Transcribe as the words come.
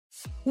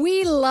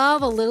We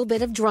love a little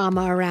bit of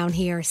drama around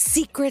here.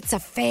 Secrets,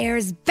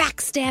 affairs,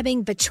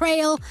 backstabbing,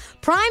 betrayal.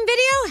 Prime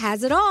Video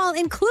has it all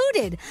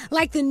included,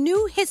 like the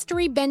new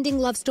history-bending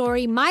love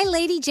story, My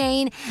Lady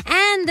Jane,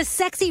 and the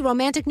sexy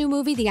romantic new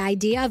movie, The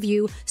Idea of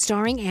You,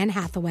 starring Anne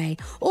Hathaway.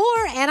 Or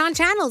add-on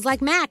channels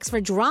like Max for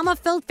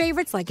drama-filled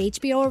favorites like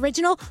HBO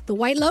original, The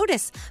White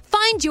Lotus.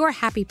 Find your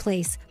happy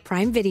place.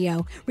 Prime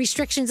Video.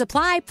 Restrictions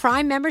apply.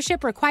 Prime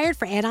membership required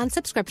for add-on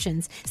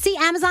subscriptions. See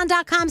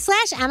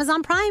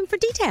Amazon.com/Amazon Prime for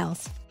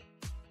details.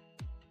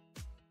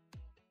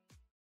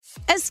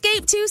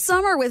 Escape to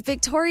summer with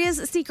Victoria's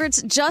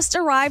Secret's just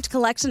arrived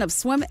collection of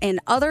swim and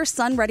other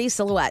sun-ready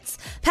silhouettes.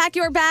 Pack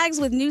your bags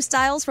with new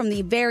styles from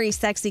the Very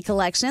Sexy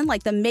collection,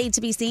 like the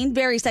made-to-be-seen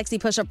Very Sexy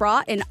push-up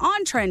bra, and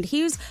on-trend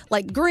hues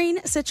like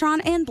green, citron,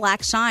 and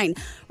black shine.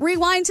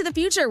 Rewind to the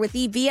future with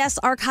the VS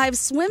Archive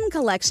swim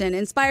collection,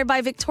 inspired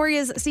by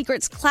Victoria's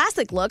Secret's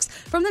classic looks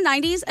from the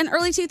 90s and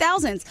early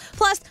 2000s.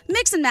 Plus,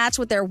 mix and match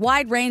with their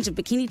wide range of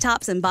bikini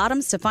tops and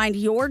bottoms to find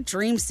your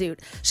dream suit.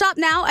 Shop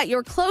now at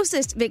your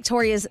closest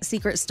Victoria's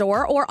Secret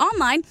store or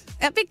online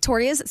at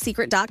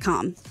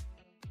victoriassecret.com.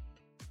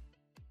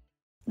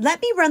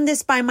 Let me run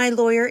this by my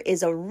lawyer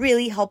is a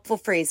really helpful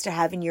phrase to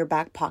have in your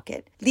back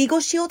pocket. Legal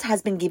Shield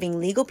has been giving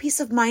legal peace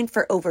of mind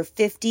for over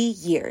 50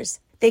 years.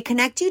 They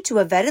connect you to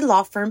a vetted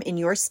law firm in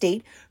your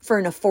state for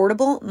an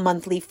affordable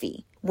monthly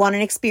fee. Want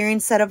an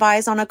experienced set of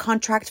eyes on a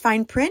contract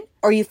fine print?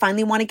 Or you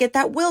finally want to get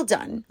that will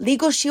done?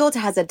 Legal Shield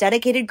has a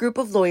dedicated group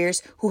of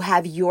lawyers who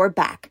have your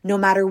back, no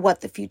matter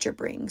what the future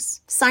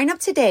brings. Sign up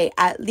today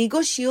at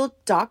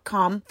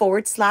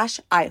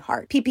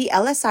LegalShield.com/iHeart.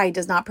 PPLSI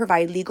does not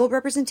provide legal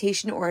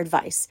representation or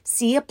advice.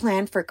 See a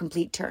plan for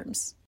complete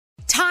terms.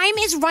 Time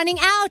is running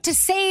out to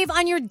save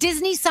on your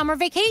Disney summer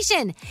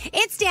vacation.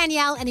 It's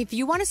Danielle, and if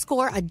you want to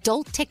score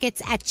adult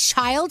tickets at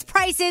child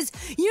prices,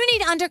 you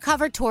need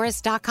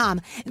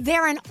UndercoverTourist.com.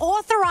 They're an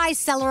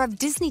authorized seller of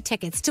Disney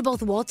tickets to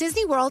both Walt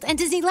Disney World and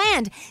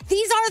Disneyland.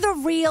 These are the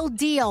real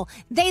deal.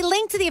 They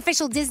link to the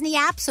official Disney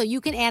app so you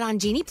can add on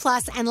Genie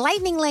Plus and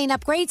Lightning Lane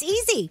upgrades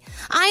easy.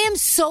 I am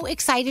so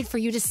excited for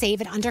you to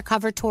save at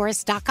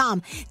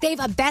UndercoverTourist.com. They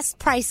have a best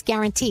price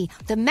guarantee.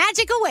 The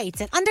magic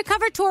awaits at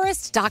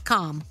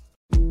UndercoverTourist.com.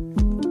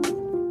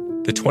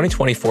 The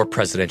 2024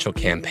 presidential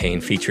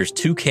campaign features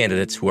two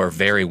candidates who are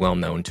very well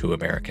known to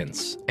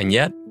Americans. And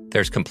yet,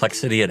 there's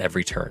complexity at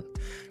every turn.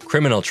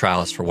 Criminal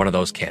trials for one of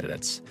those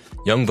candidates.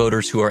 Young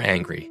voters who are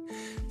angry.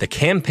 The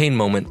Campaign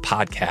Moment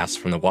podcast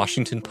from the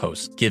Washington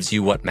Post gives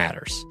you what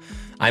matters.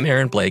 I'm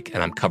Aaron Blake,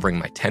 and I'm covering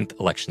my 10th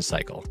election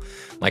cycle.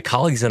 My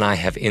colleagues and I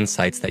have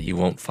insights that you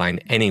won't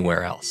find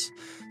anywhere else.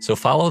 So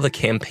follow The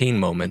Campaign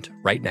Moment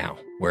right now,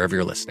 wherever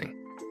you're listening.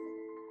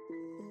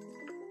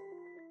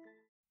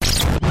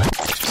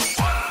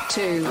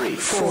 2, 3,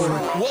 4.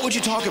 What would you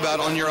talk about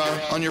on your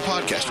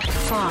podcast?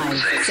 5,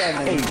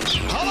 7, 8.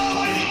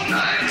 Hello,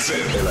 9,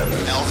 10, 11.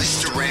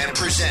 Elvis Duran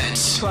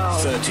presents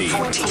 12, 13,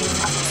 14,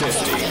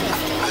 15.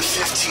 The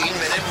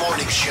 15-minute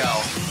morning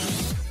show.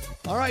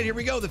 All right, here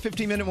we go. The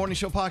 15-minute morning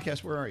show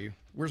podcast. Where are you?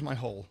 Where's my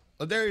hole?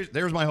 Oh,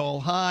 there's my hole.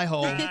 Hi,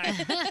 hole.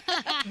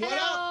 What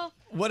up?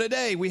 What a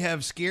day. We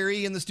have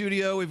Scary in the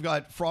studio. We've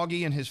got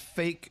Froggy in his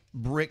fake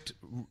bricked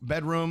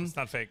bedroom. It's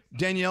not fake.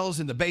 Danielle's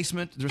in the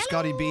basement. There's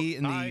Scotty B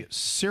in the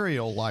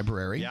cereal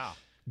library. Yeah.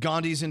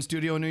 Gandhi's in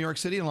studio in New York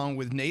City, along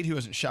with Nate, who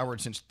hasn't showered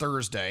since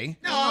Thursday.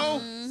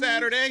 No,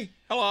 Saturday.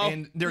 Hello.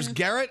 And there's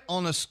Garrett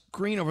on the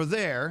screen over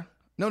there.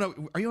 No.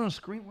 Are you on a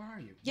screen? Where are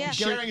you? Yeah.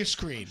 Sharing a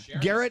screen.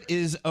 Garrett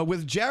is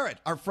with Jarrett,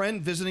 our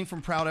friend visiting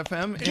from Proud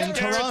FM in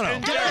Toronto.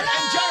 And Jarrett.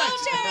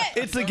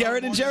 It's the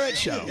Garrett and Jarrett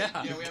show. Yeah,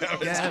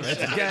 Garrett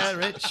and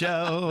Jarrett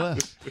show.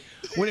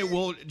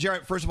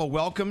 Jarrett, first of all,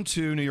 welcome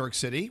to New York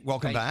City.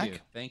 Welcome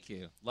back. Thank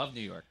you. Love New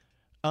York.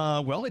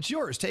 Well, it's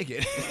yours. Take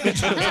it.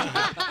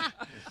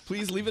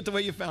 Please leave it the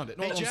way you found it.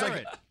 Hey,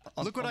 Jarrett,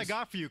 look what I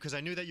got for you because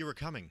I knew that you were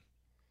coming.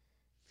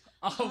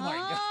 Oh, my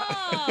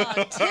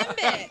God.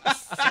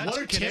 Timbits. What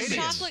are Timbits?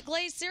 Chocolate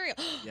glazed cereal.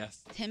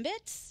 Yes.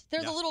 Timbits?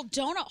 They're the little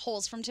donut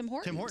holes from Tim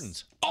Hortons. Tim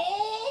Hortons.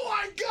 Oh,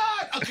 my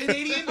God. A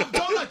Canadian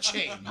donut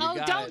chain. Oh,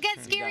 got don't it. get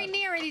You Scary got it.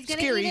 near it. He's going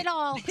to Scary. eat it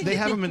all. They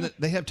have them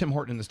they have Tim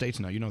Horton in the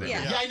States now. You know that. Yeah.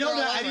 right? Yeah, I know They're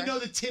that. all I didn't over. know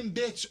that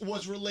Timbits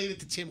was related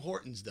to Tim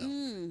Hortons, though.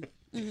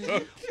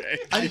 Did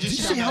you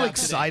see how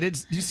excited?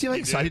 Did you see how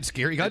excited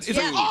Scary got? It's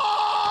Yeah. like,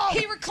 oh!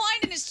 He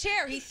reclined in his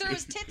chair. He threw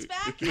his tits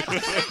back. Great.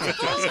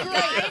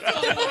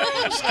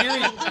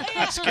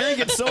 Scary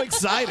gets so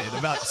excited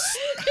about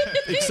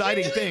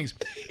exciting things.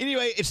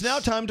 Anyway, it's now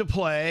time to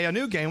play a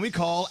new game we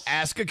call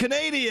Ask a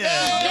Canadian.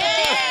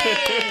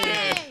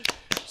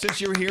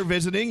 Since you're here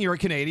visiting, you're a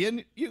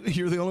Canadian,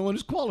 you're the only one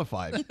who's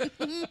qualified.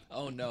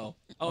 Oh, no.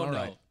 Oh, All no.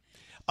 right.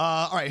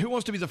 All right, who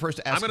wants to be the first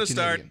to ask I'm gonna a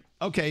Canadian? start.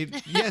 Okay,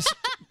 yes.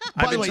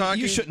 By the way,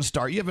 you shouldn't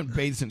start. You haven't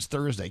bathed since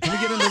Thursday. Can we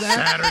get into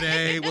that?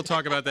 Saturday. We'll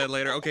talk about that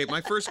later. Okay,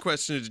 my first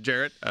question is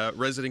Jarrett,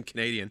 resident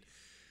Canadian.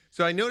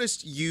 So I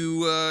noticed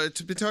you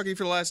been talking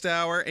for the last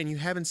hour, and you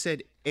haven't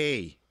said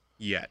A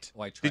yet.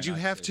 Well, I try Did you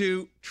not have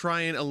to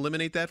try and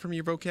eliminate that from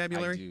your I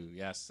vocabulary? do,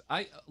 yes.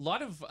 A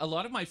lot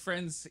of my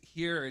friends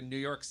here in New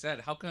York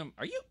said, "How come?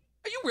 Are you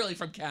Are you really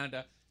from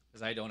Canada?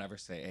 Because I don't ever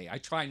say A. I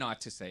try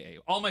not to say A.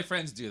 All my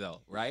friends do,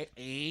 though, right?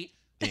 A.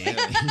 I hate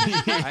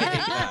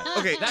that.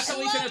 Okay. That's how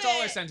we finish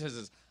all our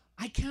sentences.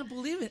 I can't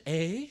believe it,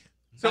 A.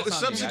 So,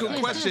 That's not me.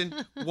 subsequent question: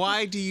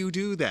 why do you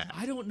do that?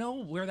 I don't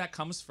know where that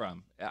comes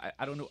from.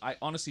 I don't know. I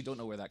honestly don't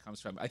know where that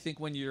comes from. I think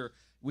when you're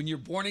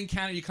born in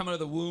Canada, you come out of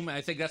the womb, and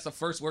I think that's the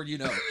first word you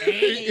know.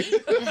 A.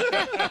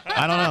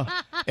 I don't know.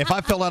 If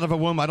I fell out of a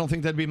womb, I don't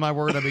think that'd be my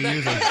word I'd be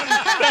using.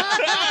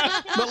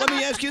 But let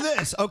me ask you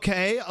this.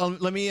 Okay,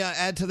 let me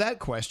add to that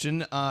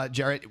question,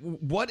 Jarrett.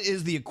 What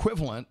is the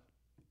equivalent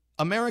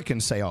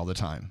Americans say all the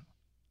time?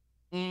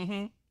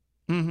 Mm-hmm.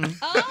 Mm-hmm.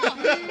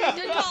 Oh,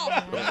 good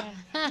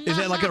call. Is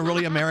that like a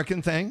really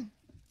American thing?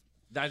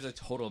 That's a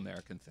total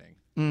American thing.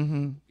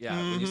 Mm-hmm. Yeah,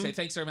 when you say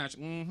thanks very much,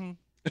 mm-hmm.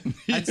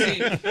 And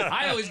see,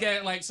 I always get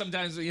it like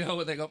sometimes, when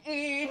they go,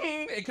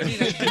 mm-hmm. It could mean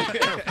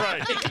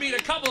it could mean a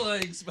couple of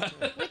things, but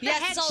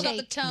Yes, it's all about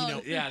the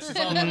tone. yes, it's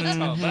all about the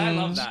tone. But I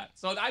love that.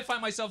 So I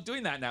find myself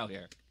doing that now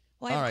here.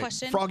 Well, I have a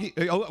question. Froggy.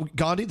 Oh,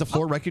 Gandhi. The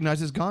floor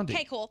recognizes Gandhi.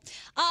 Okay, cool.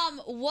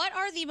 What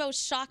are the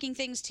most shocking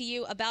things to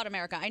you about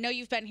America? I know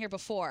you've been here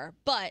before,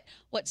 but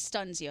what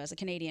stuns you as a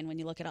Canadian when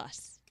you look at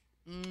us?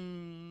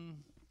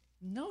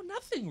 No,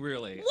 nothing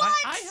really. What?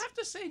 I have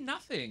to say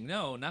nothing.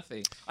 No,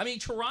 nothing. I mean,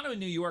 Toronto and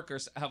New York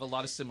have a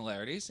lot of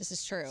similarities. This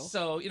is true.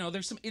 So,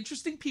 there's some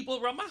interesting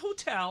people around my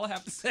hotel, I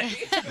have to say.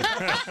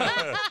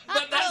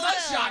 But that's not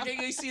shocking.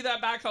 You see that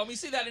back home. You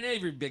see that in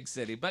every big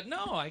city. But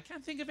no, I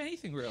can't think of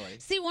anything really.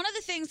 See, one of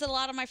the things that a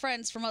lot of my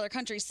friends from other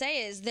countries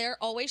say is they're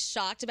always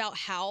shocked about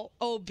how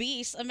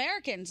obese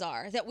Americans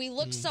are, that we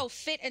look so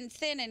fit and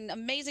thin and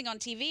amazing on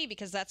TV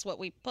because that's what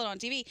we put on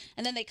TV.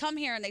 And then they come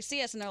here and they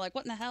see us and they're like,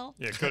 what in the hell?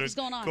 Yeah, What's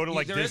going on? Go to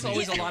like there Disney. is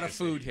always a lot of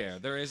food here.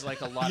 There is like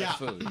a lot of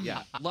food.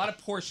 Yeah. A lot of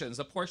portions.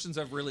 The portions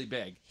are really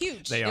big.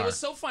 Huge. They It are. was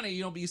so funny,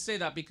 but you say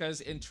that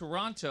because in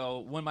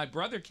Toronto, when my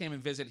brother came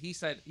and visited, he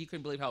said he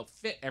couldn't believe how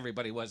fit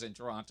everybody was in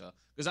Toronto.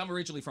 Because I'm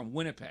originally from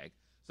Winnipeg.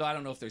 So I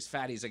don't know if there's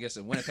fatties, I guess,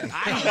 in Winnipeg.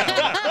 I don't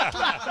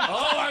know.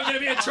 Oh, I'm going to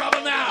be in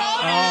trouble now.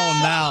 Oh,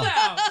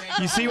 now.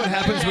 You see what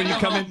happens when you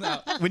come in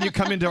when you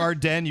come into our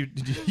den, you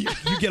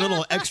get a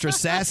little extra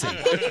sassy.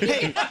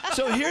 Hey,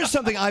 so here's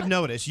something I've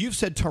noticed. You've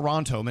said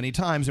Toronto many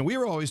times, and we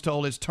were always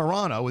told it's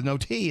Toronto with no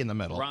T in the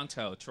middle.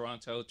 Toronto.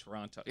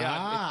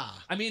 Yeah.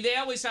 I mean, they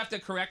always have to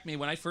correct me.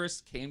 When I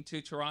first came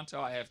to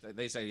Toronto,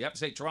 they say, you have to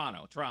say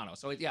Toronto.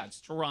 So,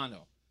 it's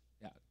Toronto.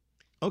 Yeah.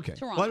 Okay.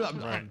 Toronto. Well,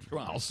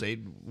 Toronto.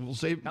 we'll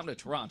say Come to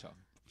Toronto.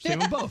 say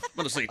them both. I'm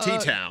going to say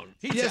T-Town.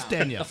 Yes,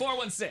 Danielle. The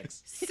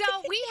 416. So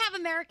we have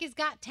America's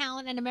Got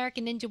Talent and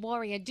American Ninja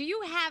Warrior. Do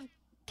you have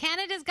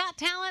Canada's Got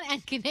Talent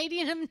and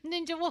Canadian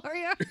Ninja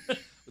Warrior?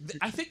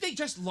 I think they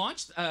just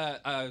launched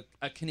a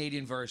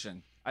Canadian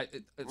version.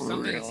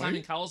 Something that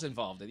Simon Cowell's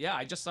involved in. Yeah,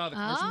 I just saw the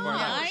commercial for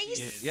that.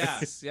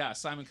 Nice. Yes,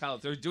 Simon Cowell.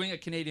 They're doing a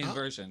Canadian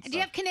version. Do you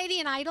have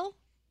Canadian Idol?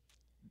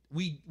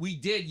 We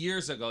did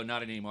years ago,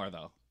 not anymore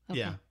though.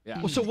 Yeah. Yeah.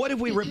 Well, so what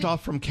have we ripped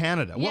off from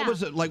Canada? Yeah. What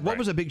was it like? What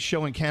was a big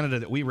show in Canada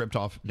that we ripped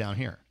off down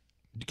here?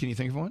 Can you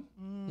think of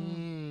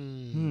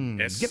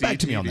one? Get back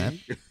to me on that.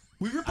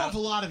 We rip off a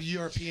lot of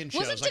European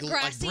shows, Wasn't like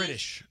Degrassi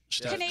British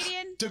stuff.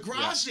 Canadian?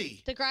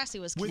 Degrassi. Degrassi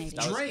was With Canadian.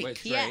 That was Drake.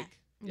 with Yeah. Drake.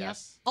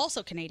 Yes.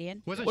 Also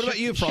Canadian. What about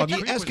you, Froggy?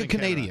 Ask a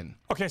Canadian.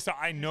 Okay, so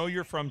I know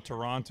you're from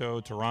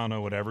Toronto,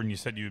 whatever, and you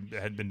said you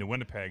had been to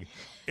Winnipeg.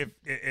 If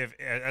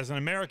as an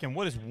American,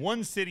 what is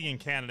one city in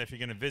Canada if you're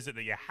going to visit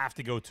that you have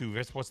to go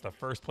to? What's the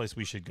first place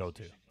we should go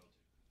to?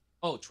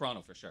 Oh,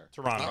 Toronto for sure.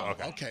 Toronto.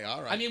 Oh, okay,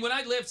 all right. I mean, when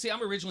I lived,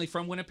 I'm originally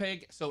from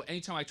Winnipeg, so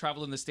anytime I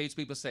travel in the States,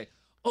 people say,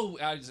 "Oh,"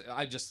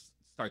 I just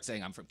start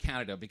saying I'm from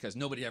Canada because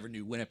nobody ever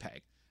knew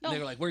Winnipeg. And they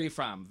were like, "Where are you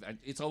from?" And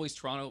it's always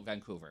Toronto,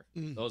 Vancouver.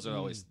 Those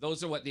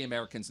are what the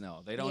Americans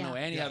know. They don't know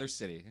any other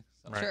city.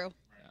 So. True.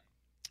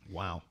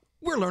 Wow.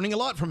 We're learning a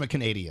lot from a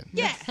Canadian.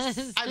 Yes.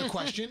 I have a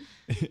question.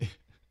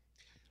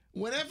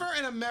 Whenever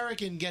an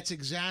American gets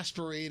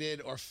exasperated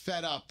or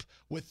fed up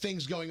with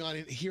things going on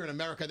here in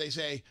America, they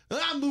say,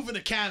 I'm moving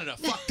to Canada.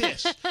 Fuck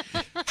this.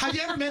 Have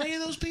you ever met any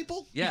of those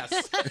people? Yes.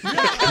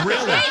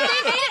 Really?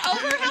 They made it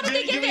over? How did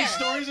they get Give me there?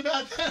 stories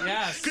about that?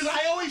 Yes. Because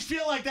I always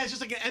feel like that's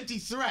just like an empty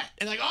threat.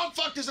 And like, oh,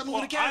 fuck this, I'm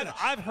moving to Canada.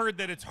 I've heard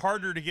that it's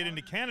harder to get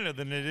into Canada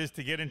than it is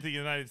to get into the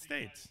United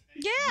States.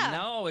 Yeah.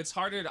 No, it's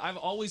harder. I've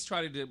always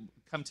tried to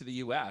come to the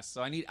U.S.,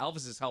 so I need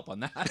Elvis's help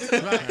on that.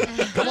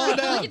 Come on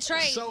down. We can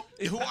trade. So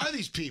who are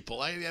these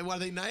people? Are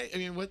they nice? I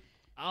mean, what?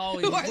 Oh,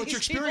 What's your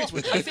experience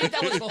with them? I think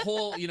that was the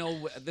whole,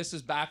 this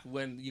is back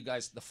when you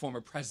guys, the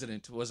former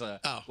president was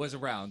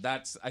around.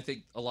 That's, I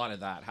think, a lot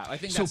of that. I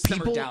think So that's simmered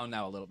people- down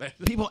now a little bit.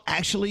 People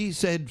actually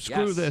said,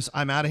 screw Yes. this,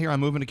 I'm out of here,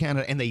 I'm moving to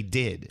Canada, and they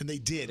did. And they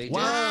did. They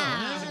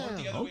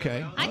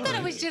Okay. I thought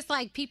it was just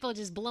like people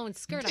just blowing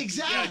skirt up.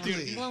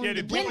 Exactly. Blowing Yeah,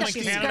 the did wind people up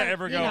in your Canada skirt,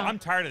 ever go, you know. I'm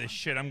tired of this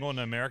shit, I'm going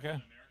to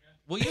America?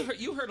 Well,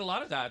 you heard a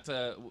lot of that.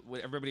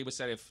 When everybody was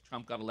said if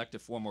Trump got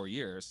elected 4 more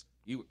years,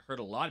 you heard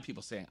a lot of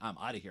people saying, I'm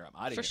out of here, I'm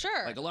out of here. For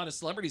sure. Like a lot of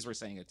celebrities were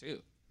saying it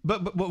too.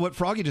 But what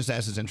Froggy just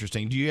asked is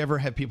interesting. Do you ever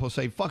have people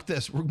say, fuck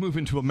this, we're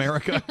moving to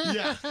America?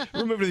 Yeah.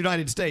 We're moving to the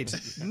United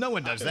States. No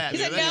one does that. He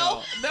do said they?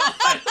 no. No,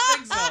 I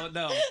don't think so,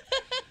 no.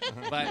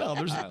 But No,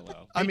 there's- I don't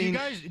know. I mean-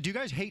 do you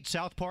guys hate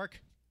South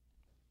Park?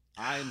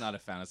 I'm not a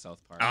fan of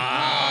South Park.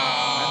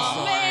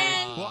 Oh,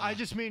 man. Well, I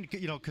just mean,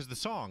 because the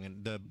song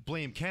and the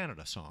Blame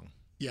Canada song.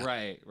 Yeah.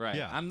 Right.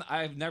 Yeah.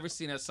 I've never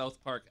seen a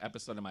South Park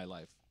episode in my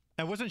life.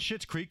 And wasn't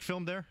Schitt's Creek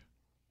filmed there?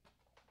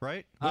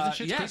 Right?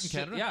 Wasn't Schitt's Creek in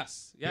Canada?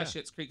 Yes. Yeah,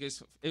 Schitt's Creek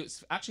it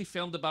was actually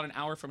filmed about an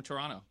hour from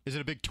Toronto. Is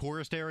it a big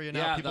tourist area now?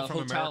 Yeah, People the from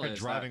hotel America is,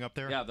 driving up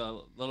there? Yeah,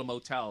 the little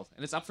motel.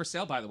 And it's up for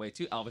sale, by the way,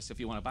 too, Elvis,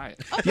 if you want to buy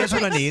it. Here's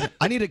what I need.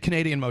 I need a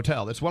Canadian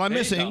motel. That's what I'm There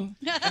you missing.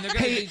 go. And they're gonna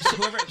Hey,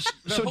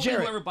 be,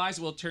 Jared. whoever buys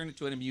it will turn it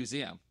into a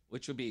museum,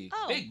 which would be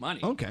big money.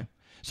 Okay.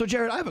 So,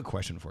 Jared, I have a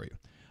question for you.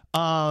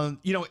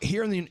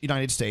 Here in the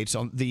United States,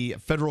 on the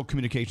Federal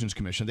Communications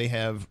Commission, they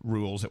have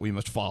rules that we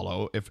must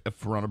follow if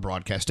we're on a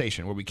broadcast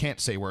station where we can't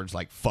say words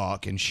like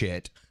fuck and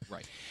shit.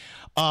 Right.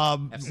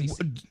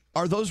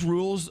 Are those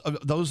rules?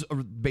 Those are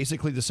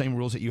basically the same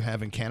rules that you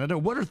have in Canada.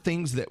 What are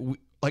things that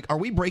are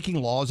we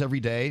breaking laws every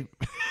day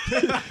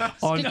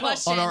on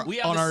our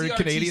CRTC,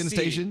 Canadian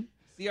station?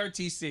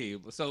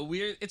 CRTC. So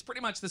it's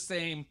pretty much the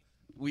same.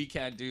 We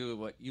can't do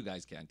what you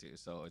guys can't do.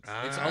 So it's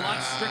a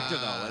lot stricter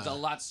though. It's a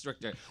lot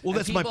stricter. Well, And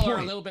that's my people are a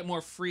point. little bit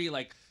more free.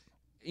 Like,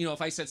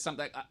 if I said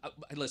something,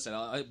 listen,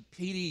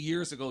 PD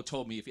years ago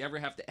told me if you ever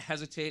have to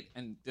hesitate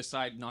and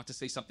decide not to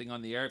say something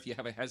on the air, if you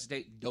have a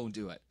hesitate, don't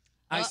do it.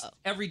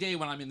 Every day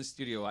when I'm in the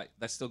studio,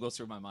 that still goes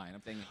through my mind.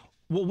 I'm thinking,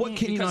 well, what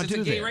can you not do Because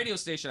it's a gay there? radio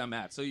station I'm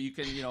at, so you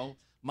can,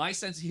 my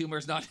sense of humor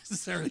is not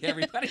necessarily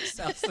everybody's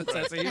sense of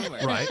humor.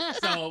 Right.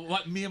 So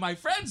what me and my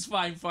friends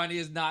find funny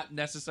is not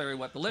necessarily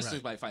what the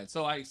listeners might find.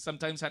 So I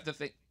sometimes have to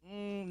think,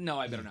 no,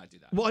 I better not do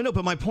that. Well, I know,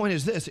 but my point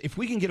is this: if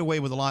we can get away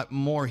with a lot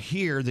more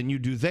here than you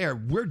do there,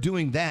 we're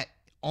doing that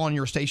on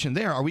your station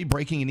there. Are we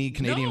breaking any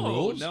Canadian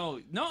rules? No.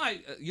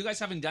 You guys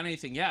haven't done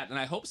anything yet, and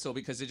I hope so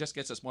because it just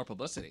gets us more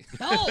publicity.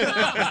 Oh,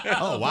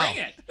 Oh, wow.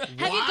 Bring it. have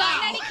you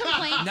gotten any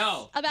complaints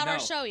No, about our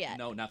show yet?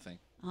 No, nothing.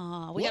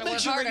 Oh, we What gotta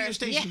makes work your harder. radio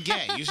station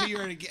gay? You say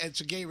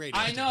it's a gay radio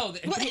I station. know.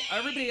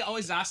 Everybody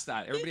always asks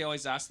that.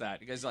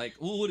 Because like,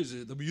 oh, what is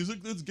it? The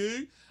music that's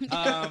gay?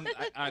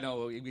 I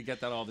know we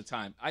get that all the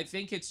time. I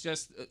think it's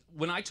just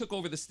when I took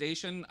over the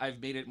station, I've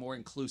made it more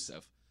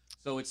inclusive.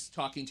 So it's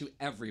talking to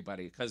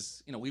everybody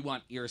because we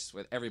want ears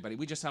with everybody.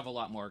 We just have a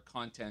lot more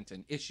content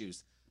and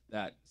issues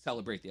that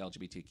celebrate the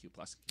LGBTQ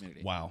plus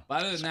community. Wow.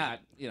 But other than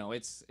that,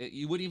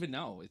 you wouldn't even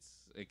know.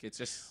 It's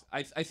just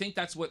I think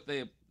that's what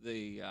the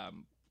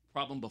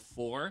problem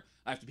before.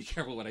 I have to be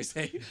careful what I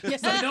say.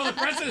 Yes. I know the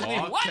president's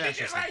Oh, what did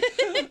you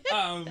Cassius.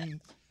 say?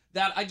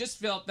 That I just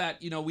felt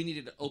that we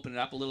needed to open it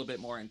up a little bit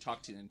more and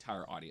talk to the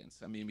entire audience.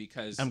 I mean,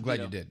 because I'm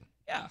glad you did.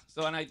 Yeah.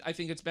 So and I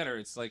think it's better.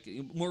 It's like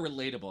more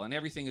relatable, and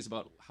everything is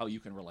about how you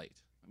can relate.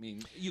 I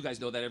mean, you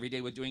guys know that every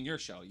day with doing your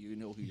show. You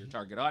know who your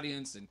target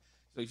audience, and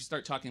so if you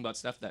start talking about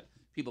stuff that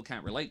people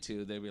can't relate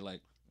to, they'll be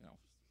like,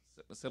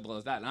 simple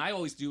as that. And I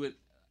always do it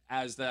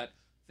as that.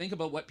 Think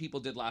about what people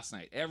did last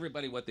night.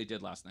 Everybody, what they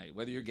did last night,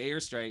 whether you're gay or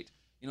straight.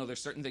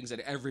 There's certain things that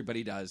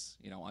everybody does.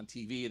 On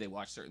TV, they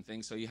watch certain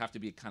things, so you have to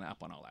be kind of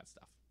up on all that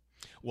stuff.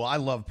 Well, I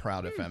love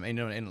Proud FM.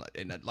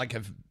 And like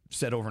I've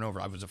said over and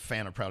over, I was a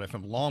fan of Proud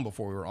FM long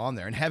before we were on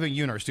there. And having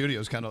you in our studio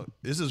is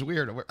this is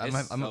weird.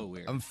 It's so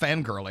weird. I'm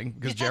fangirling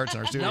because Jared's in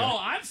our studio. No,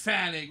 I'm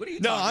fanning. What are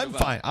you No, talking I'm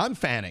about? fine. I'm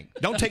fanning.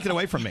 Don't take it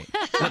away from me.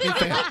 Let me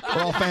fan.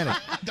 We're all fanning.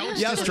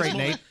 Yeah, straight,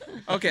 Nate.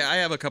 Okay, I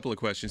have a couple of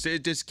questions.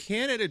 Does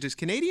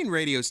Canadian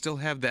radio still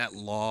have that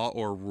law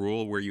or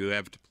rule where you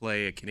have to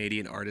play a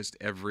Canadian artist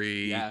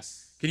every?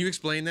 Yes. Can you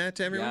explain that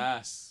to everyone?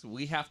 Yes,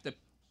 we have to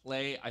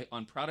play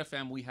on Proud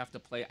FM. We have to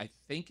play. I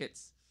think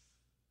it's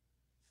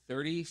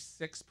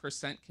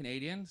 36%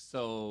 Canadian.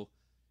 So,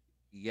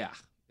 yeah,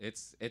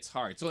 it's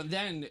hard. So, and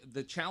then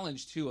the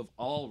challenge too of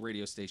all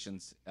radio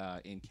stations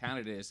in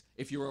Canada is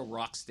if you're a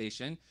rock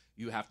station,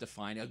 you have to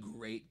find a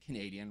great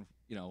Canadian,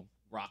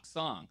 rock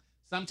song.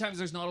 Sometimes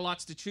there's not a lot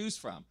to choose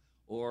from.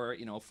 Or,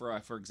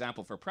 for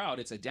example, for Proud,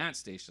 it's a dance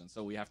station,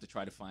 so we have to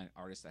try to find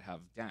artists that have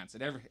dance.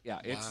 And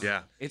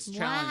it's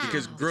challenging.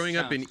 Because growing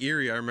up in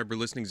Erie, I remember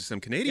listening to some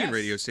Canadian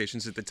radio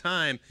stations at the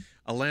time.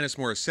 Alanis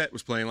Morissette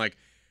was playing like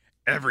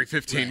every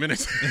 15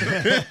 minutes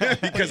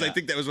because I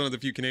think that was one of the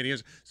few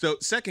Canadians. So,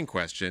 second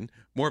question,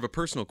 more of a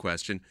personal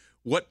question: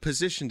 what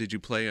position did you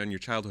play on your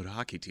childhood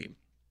hockey team?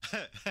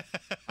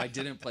 I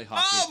didn't play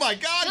hockey. Oh my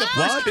God, the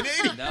What? first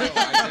Canadian! No,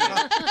 I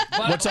didn't.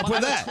 But What's up I with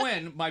have that? a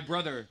twin. My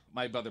brother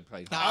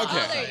played hockey.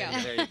 Okay. there you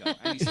go. There you go.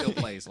 And he still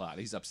plays a lot.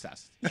 He's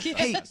obsessed.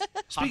 Hey,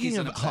 speaking Hockey's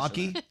an of obsession.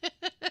 hockey,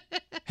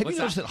 have What's you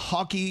noticed that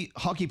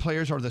hockey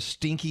players are the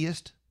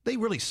stinkiest? They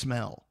really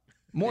smell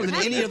more than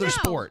any other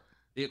sport.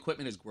 The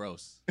equipment is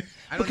gross.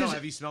 I don't know.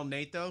 Have you smelled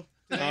Nate though?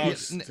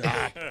 That's Nate,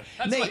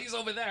 why he's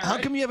over there. How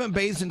right? come you haven't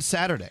bathed since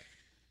Saturday?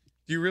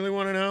 Do you really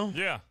want to know?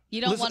 Yeah.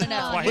 You don't want to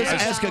know. why Let's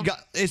Yeah. ask a guy.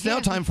 It's now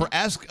time for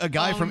Ask a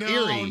Guy from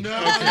Erie.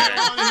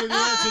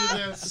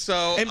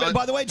 So, And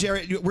by the way,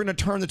 Jared, we're going to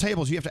turn the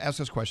tables. You have to ask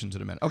us questions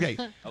in a minute. Okay.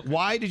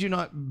 Why did you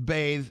not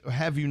bathe?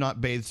 Have you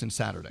not bathed since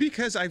Saturday?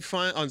 because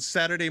on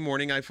Saturday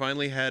morning, I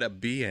finally had a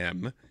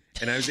BM,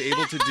 and I was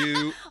able to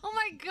do Oh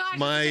my gosh,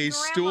 my it's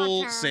a grandma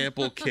stool term.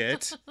 sample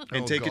kit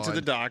and Oh, take it to God.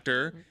 the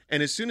doctor.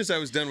 And as soon as I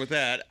was done with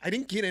that, I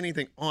didn't get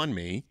anything on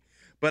me.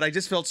 But I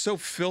just felt so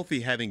filthy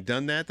having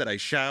done that I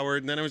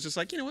showered. And then I was just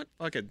like, you know what?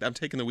 Fuck it. I'm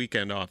taking the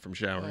weekend off from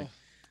showering.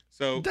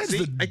 So That's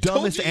see, the I told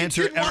dumbest you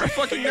answer you didn't want ever.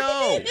 to fucking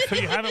know. So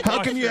you haven't How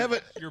washed come you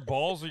haven't- your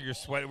balls or your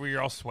sweat where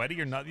you're all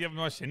sweaty or not? You haven't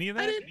washed any of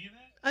that?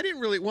 I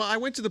didn't really. Well, I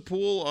went to the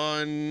pool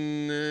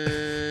on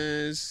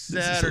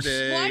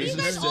Saturday. Why do you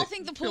guys all I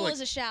think the feel pool like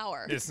is a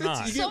shower? It's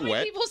not. You So get many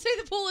wet. people say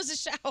the pool is a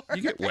shower.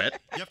 You get wet.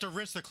 You have to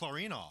rinse the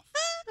chlorine off.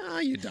 Oh,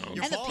 you don't.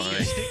 Your And the balls pee-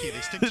 get sticky. They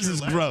stick This to your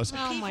is legs. gross.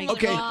 Oh my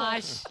Okay.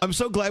 gosh. I'm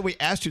so glad we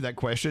asked you that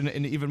question,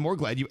 and even more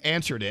glad you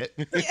answered it.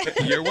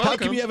 You're welcome. How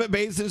come you haven't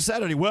bathed since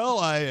Saturday? Well,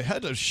 I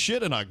had to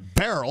shit in a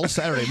barrel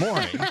Saturday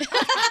morning.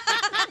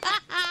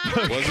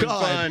 Wasn't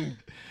God. fun.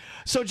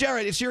 So,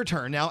 Jared, it's your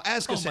turn now.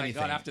 Ask Oh us my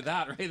anything. God! After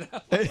that, right?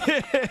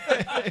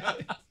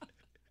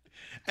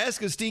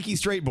 Ask a stinky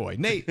straight boy.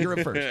 Nate, you're up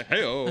first.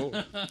 Hey-oh.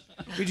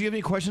 Did you have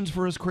any questions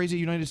for us crazy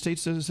United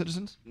States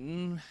citizens?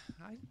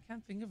 I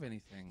can't think of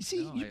anything. You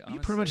see, No, you I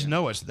pretty much honestly-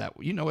 know us that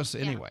you know us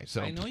anyway.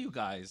 So I know you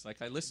guys.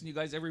 Like I listen to you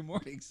guys every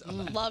morning. So.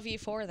 Love you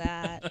for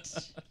that.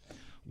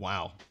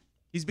 wow.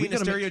 He's being a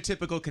gotta make-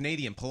 stereotypical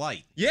Canadian,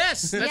 polite.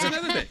 Yes, that's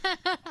another thing.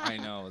 I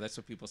know. That's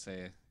what people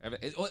say.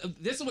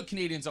 This is what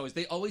Canadians always.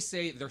 They always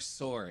say they're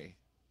sorry.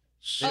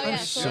 Oh, yeah,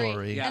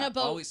 sorry. Yeah, And a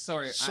boat. always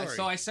sorry. Sorry.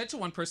 So I said to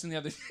one person the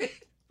other day,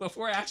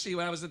 before actually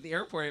when I was at the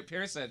airport at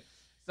Pearson,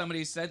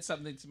 somebody said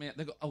something to me.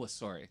 They go, "Oh,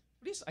 sorry."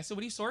 I said,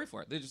 "What are you sorry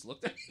for?" They just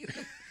looked at me.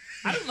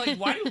 I don't like.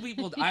 Why do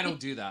people? I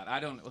don't do that. I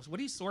don't. What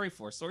are you sorry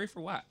for? Sorry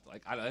for what?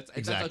 Like I don't. That's a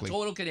Exactly.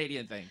 total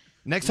Canadian thing.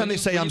 Next time When they you-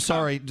 say when I'm you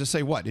sorry, just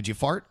say what? Did you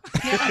fart?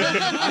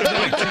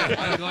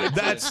 I'm going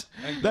to.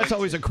 That's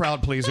always a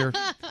crowd pleaser.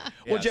 Well,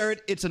 Yes.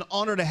 Jared, it's an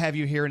honor to have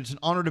you here, and it's an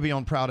honor to be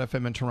on Proud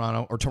FM in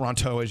Toronto, or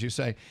Toronto, as you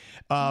say.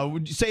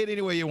 Would you say it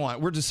any way you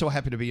want? We're just so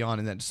happy to be on,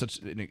 and that's such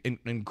an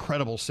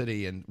incredible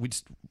city, and we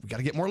got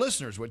to get more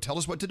listeners. Tell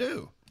us what to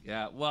do.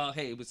 Yeah, well,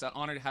 hey, it was an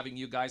honor having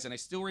you guys, and I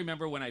still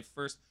remember when I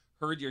first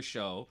heard your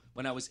show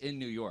when I was in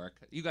New York.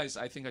 You guys,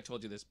 I think I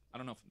told you this. I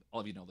don't know if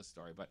all of you know this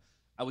story, but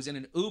I was in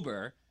an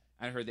Uber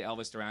and I heard the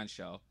Elvis Duran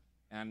show,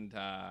 and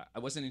I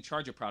wasn't in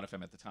charge of Proud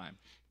FM at the time.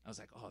 I was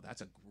like, oh,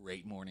 that's a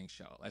great morning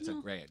show. That's a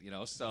great,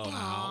 So,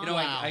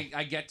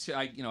 I get to,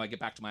 I get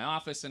back to my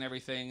office and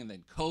everything, and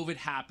then COVID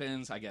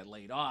happens. I get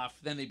laid off.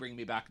 Then they bring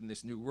me back in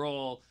this new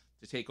role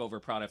to take over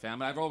Proud FM.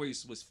 And I've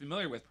always was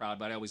familiar with Proud,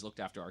 but I always looked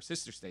after our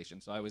sister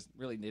station, so I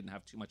really didn't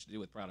have too much to do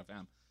with Proud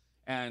FM.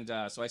 And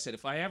so I said,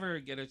 if I ever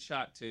get a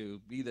shot to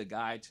be the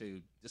guy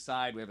to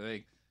decide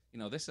everything,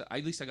 this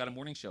at least I got a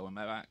morning show in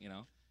my back,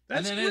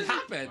 That's and then great. it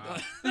happened. Wow.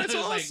 It That's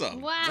was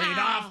awesome. Like, laid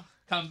off,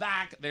 come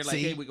back. They're like,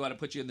 See? hey, we got to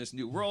put you in this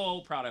new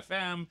role, Proud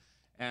FM.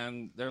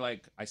 And they're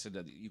like, I said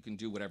that you can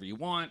do whatever you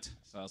want.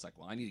 So I was like,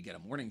 well, I need to get a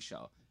morning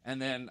show.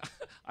 And then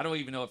I don't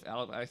even know if I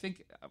don't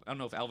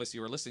know if Elvis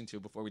you were listening to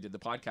before we did the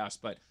podcast,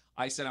 but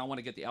I said I want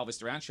to get the Elvis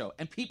Duran show,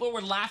 and people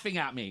were laughing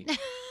at me.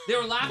 They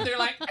were laughing. They're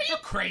like, "Are you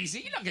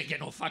crazy? You're not gonna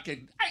get no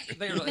fucking."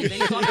 They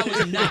thought I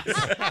was nuts.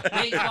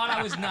 They thought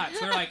I was nuts.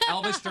 They're like,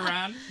 Elvis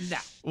Duran, no.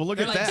 Well, look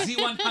They're at like, that.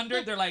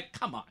 Z100. They're like,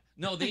 come on.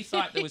 No, they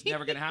thought that was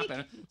never gonna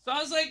happen. So I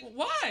was like,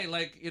 why? And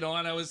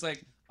I was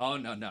like, oh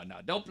no,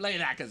 don't play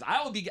that because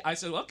I will be. I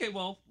said, okay,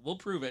 well, we'll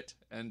prove it.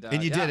 And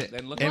And you yeah, did it. then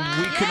And look we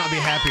at could not be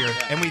happier.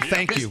 And we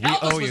thank you. We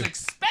Elvis owe was you.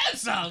 expensive.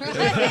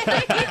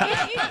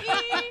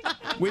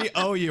 We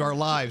owe you our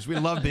lives. We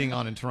love being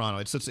on in Toronto.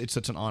 It's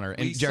such an honor.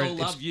 And We Jared, so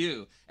love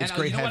you. It's And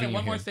great you know what? having And you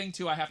one more here. thing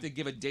too, I have to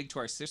give a dig to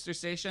our sister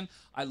station.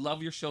 I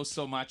love your show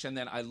so much, and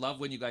then I love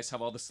when you guys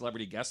have all the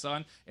celebrity guests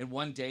on. And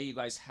one day you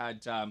guys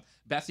had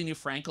Bethany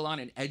Frankel on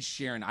and Ed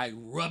Sheeran. I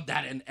rubbed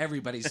that in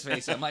everybody's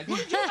face. I'm like, who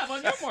did you have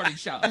on your morning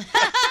show?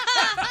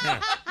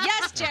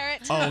 Yes,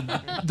 Jarrett. Oh,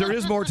 there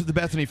is more to the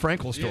Bethany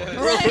Frankel story.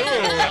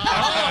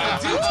 Oh,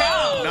 do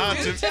tell. Not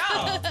Do to-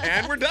 tell.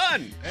 And we're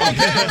done.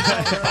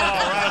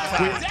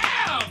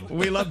 Damn.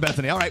 We love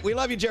Bethany. All right, we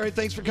love you, Jared.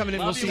 Thanks for coming in.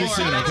 Love We'll see you more.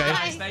 soon, okay?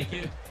 Guys, thank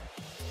you.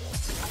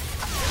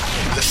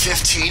 The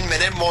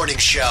 15-minute morning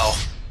show.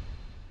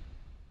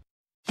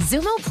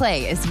 Zumo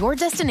Play is your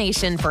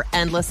destination for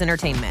endless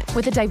entertainment.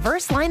 With a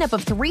diverse lineup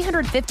of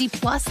 350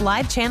 plus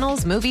live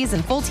channels, movies,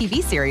 and full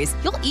TV series,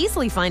 you'll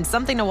easily find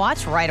something to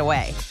watch right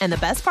away. And the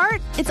best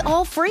part? It's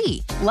all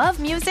free. Love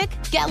music?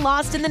 Get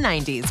lost in the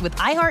 90s with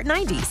iHeart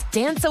 90s,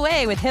 dance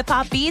away with hip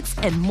hop beats,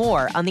 and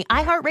more on the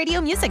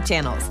iHeartRadio music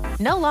channels.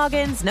 No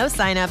logins, no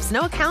signups,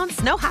 no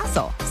accounts, no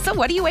hassle. So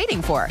what are you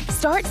waiting for?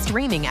 Start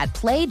streaming at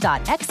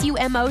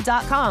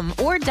play.xumo.com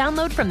or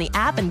download from the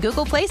app and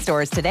Google Play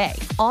stores today.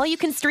 All you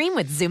can stream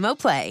with Zumo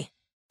Play.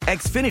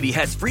 Xfinity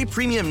has free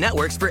premium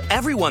networks for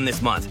everyone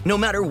this month, no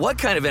matter what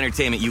kind of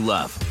entertainment you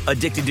love.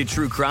 Addicted to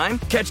true crime?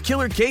 Catch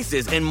killer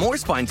cases and more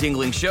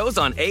spine-tingling shows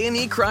on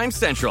A&E Crime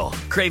Central.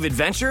 Crave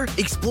adventure?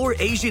 Explore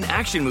Asian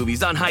action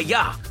movies on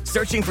Hi-Ya.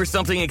 Searching for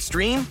something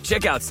extreme?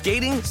 Check out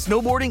skating,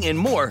 snowboarding, and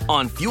more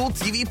on Fuel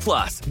TV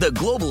Plus, the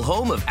global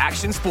home of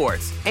action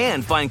sports.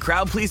 And find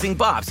crowd-pleasing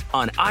bops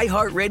on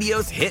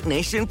iHeartRadio's Hit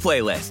Nation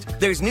playlist.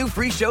 There's new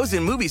free shows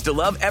and movies to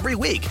love every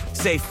week.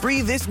 Say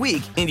free this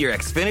week in your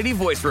Xfinity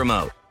voice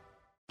remote.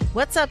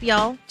 What's up,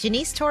 y'all?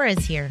 Janice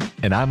Torres here.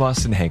 And I'm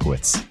Austin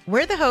Hankwitz.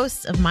 We're the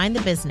hosts of Mind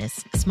the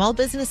Business, Small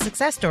Business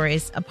Success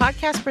Stories, a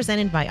podcast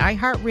presented by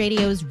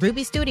iHeartRadio's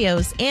Ruby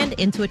Studios and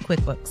Intuit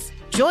QuickBooks.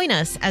 Join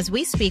us as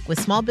we speak with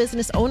small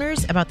business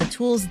owners about the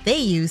tools they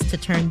use to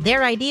turn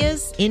their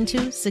ideas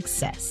into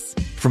success.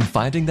 From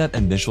finding that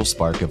initial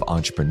spark of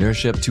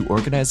entrepreneurship to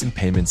organizing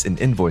payments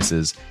and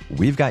invoices,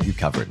 we've got you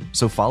covered.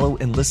 So follow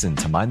and listen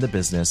to Mind the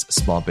Business,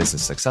 Small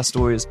Business Success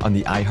Stories on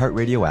the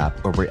iHeartRadio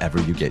app or wherever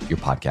you get your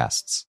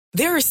podcasts.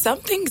 There are some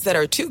things that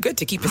are too good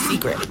to keep a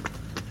secret.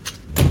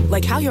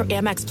 Like how your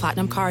Amex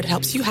Platinum card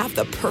helps you have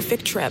the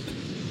perfect trip.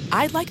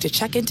 I'd like to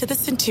check into the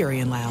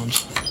Centurion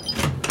Lounge.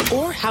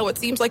 Or how it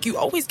seems like you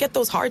always get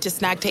those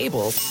hard-to-snag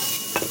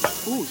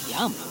tables. Ooh,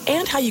 yum.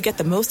 And how you get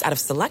the most out of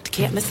select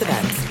can't-miss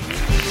events.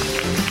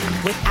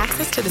 With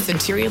access to the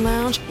Centurion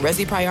Lounge,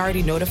 Resi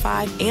Priority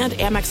Notified, and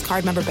Amex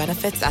card member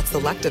benefits at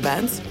select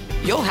events,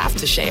 you'll have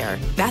to share.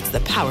 That's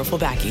the powerful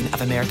backing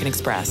of American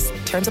Express.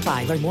 Terms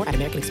apply. Learn more at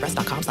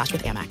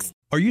americanexpress.com/withAmex.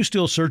 Are you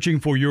still searching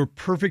for your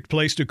perfect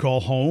place to call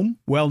home?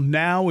 Well,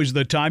 now is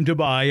the time to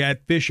buy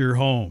at Fisher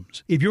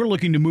Homes. If you're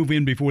looking to move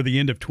in before the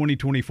end of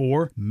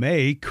 2024,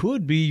 May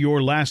could be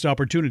your last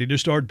opportunity to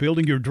start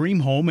building your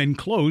dream home and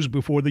close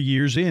before the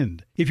year's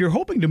end. If you're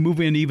hoping to move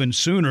in even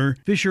sooner,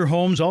 Fisher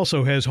Homes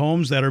also has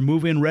homes that are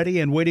move-in ready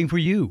and waiting for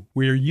you,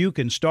 where you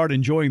can start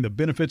enjoying the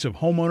benefits of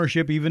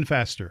homeownership even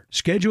faster.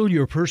 Schedule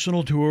your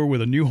personal tour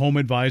with a new home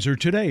advisor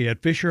today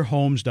at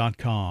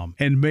FisherHomes.com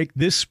and make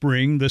this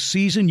spring the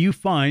season you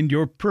find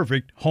your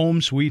perfect home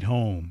sweet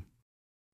home.